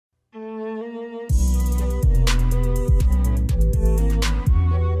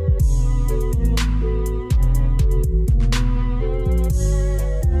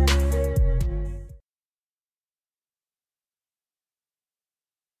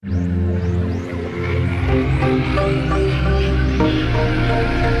Paris,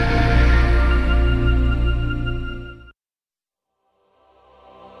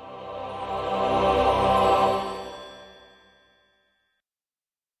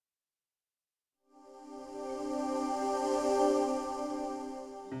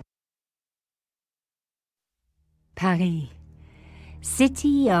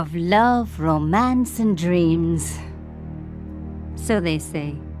 city of love, romance, and dreams. So they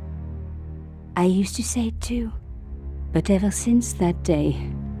say. I used to say it too, but ever since that day,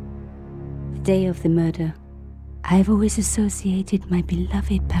 the day of the murder, I've always associated my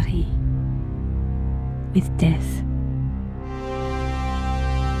beloved Paris with death.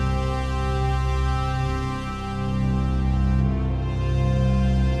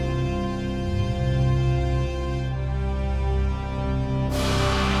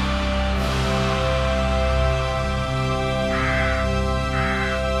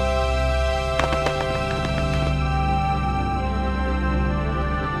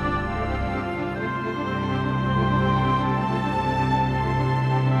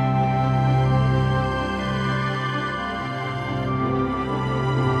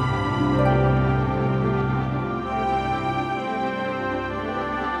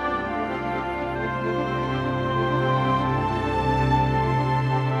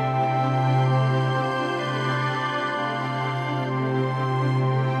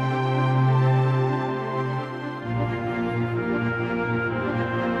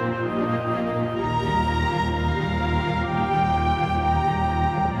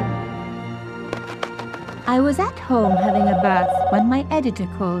 I was at home having a bath when my editor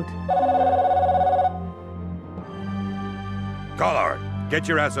called. Collard, get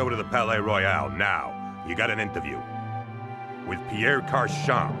your ass over to the Palais Royal now. You got an interview. With Pierre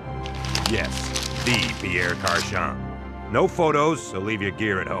Carchon. Yes, the Pierre Carchon. No photos, so leave your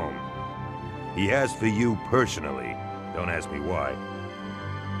gear at home. He asked for you personally. Don't ask me why.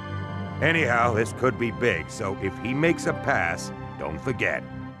 Anyhow, this could be big, so if he makes a pass, don't forget.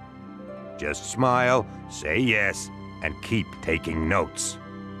 Just smile, say yes, and keep taking notes.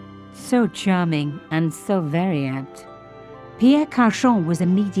 So charming and so very apt. Pierre Carchon was a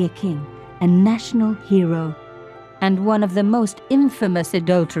media king, a national hero, and one of the most infamous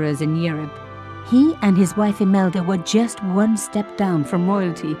adulterers in Europe. He and his wife Imelda were just one step down from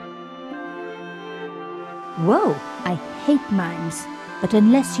royalty. Whoa, I hate mimes, but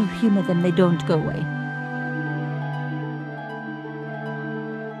unless you humor them, they don't go away.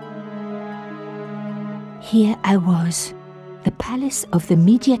 Here I was, the palace of the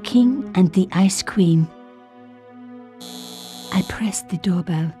Media King and the Ice Queen. I pressed the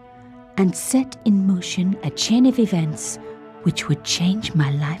doorbell and set in motion a chain of events which would change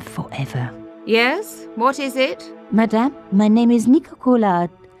my life forever. Yes? What is it? Madame, my name is Nico Collard.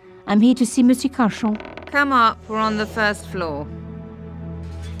 I'm here to see Monsieur Carchon. Come up, we're on the first floor.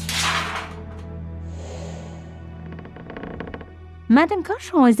 Madame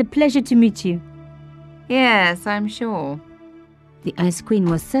Carchon, it's a pleasure to meet you. Yes, I'm sure. The Ice Queen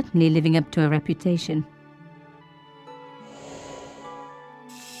was certainly living up to her reputation.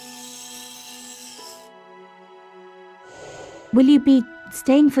 Will you be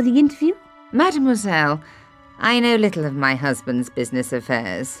staying for the interview? Mademoiselle, I know little of my husband's business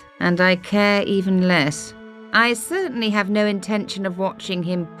affairs, and I care even less. I certainly have no intention of watching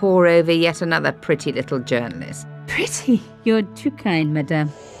him pore over yet another pretty little journalist. Pretty? You're too kind,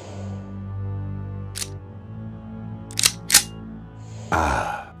 madame.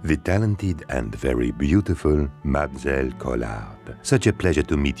 Ah, the talented and very beautiful Mademoiselle Collard. Such a pleasure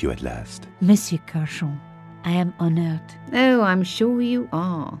to meet you at last. Monsieur Carchon, I am honored. Oh, I'm sure you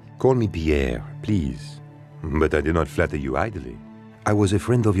are. Call me Pierre, please. But I do not flatter you idly. I was a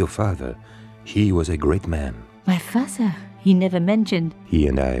friend of your father. He was a great man. My father? He never mentioned. He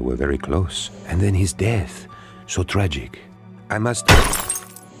and I were very close. And then his death. So tragic. I must...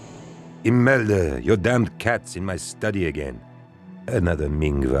 Imelda, your damned cat's in my study again. Another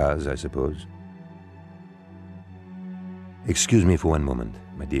Ming vase, I suppose. Excuse me for one moment,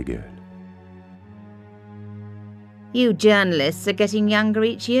 my dear girl. You journalists are getting younger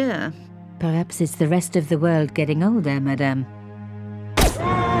each year. Perhaps it's the rest of the world getting older, madame.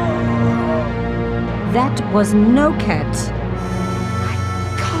 That was no cat. My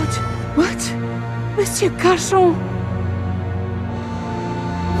God! What? Monsieur Carchon!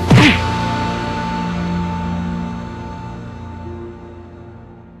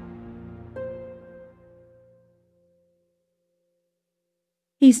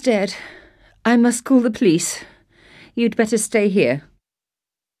 He's dead. I must call the police. You'd better stay here.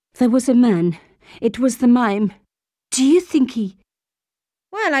 There was a man. It was the mime. Do you think he...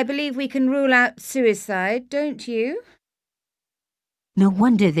 Well, I believe we can rule out suicide, don't you? No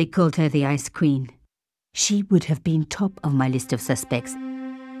wonder they called her the Ice Queen. She would have been top of my list of suspects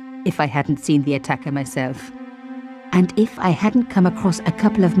if I hadn't seen the attacker myself. And if I hadn't come across a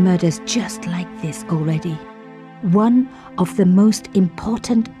couple of murders just like this already. One of the most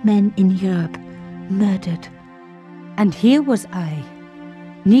important men in Europe murdered. And here was I,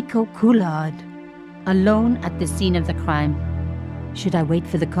 Nico Coulard, alone at the scene of the crime. Should I wait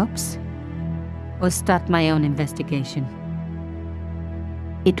for the cops? Or start my own investigation?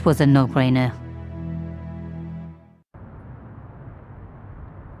 It was a no-brainer.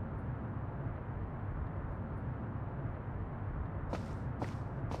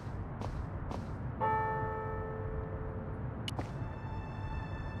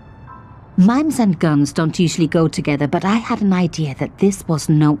 Mimes and guns don't usually go together, but I had an idea that this was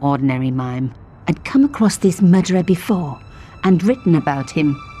no ordinary mime. I'd come across this murderer before, and written about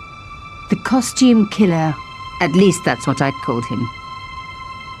him. The costume killer, at least that's what I'd called him.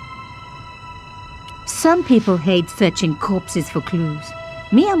 Some people hate searching corpses for clues.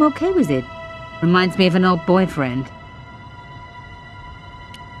 Me, I'm okay with it. Reminds me of an old boyfriend.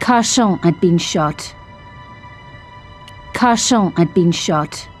 Carchon had been shot. Carchon had been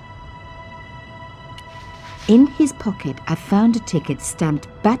shot. In his pocket, I found a ticket stamped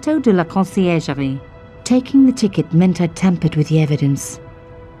Bateau de la Conciergerie. Taking the ticket meant I'd tampered with the evidence.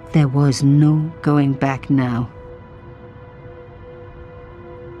 There was no going back now.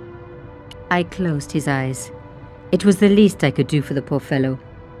 I closed his eyes. It was the least I could do for the poor fellow.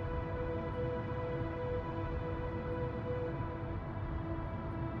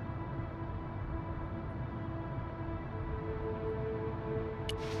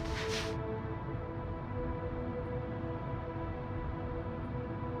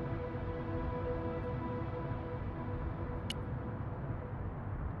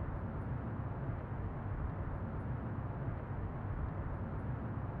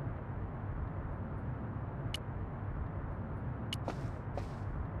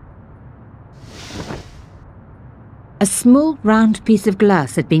 A small round piece of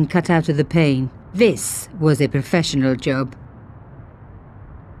glass had been cut out of the pane. This was a professional job.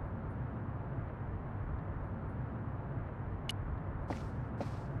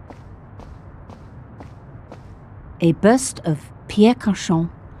 A bust of Pierre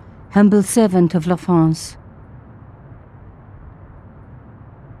Carchon, humble servant of La France.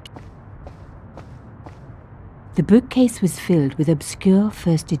 The bookcase was filled with obscure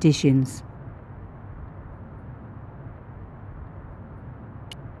first editions.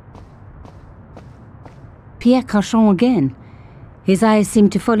 Pierre Carchon again. His eyes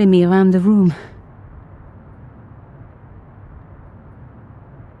seemed to follow me around the room.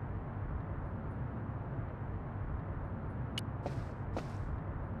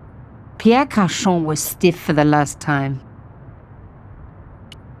 Pierre Carchon was stiff for the last time.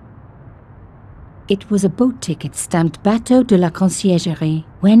 It was a boat ticket stamped Bateau de la Conciergerie.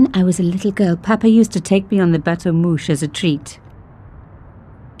 When I was a little girl, Papa used to take me on the Bateau Mouche as a treat.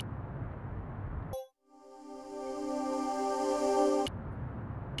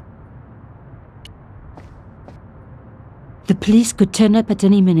 The police could turn up at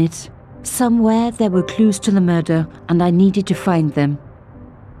any minute. Somewhere there were clues to the murder, and I needed to find them.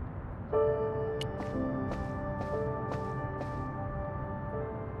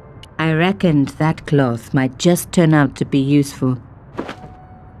 I reckoned that cloth might just turn out to be useful.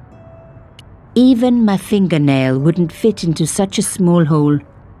 Even my fingernail wouldn't fit into such a small hole.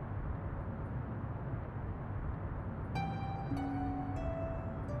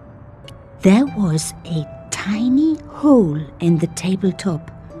 There was a tiny hole in the tabletop.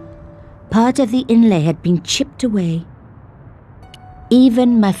 Part of the inlay had been chipped away.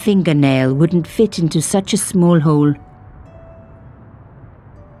 Even my fingernail wouldn't fit into such a small hole.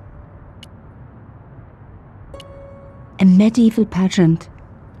 A medieval pageant.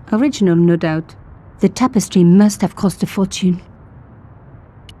 Original, no doubt. The tapestry must have cost a fortune.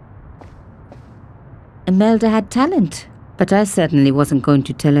 Imelda had talent, but I certainly wasn't going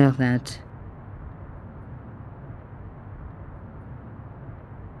to tell her that.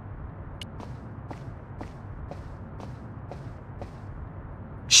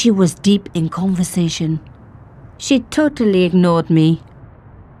 She was deep in conversation. She totally ignored me.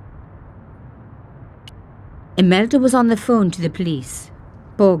 Imelda was on the phone to the police.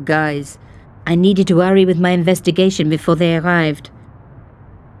 Poor guys. I needed to hurry with my investigation before they arrived.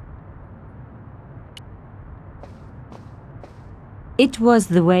 It was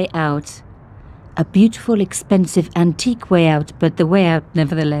the way out. A beautiful, expensive, antique way out, but the way out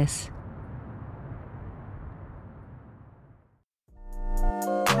nevertheless.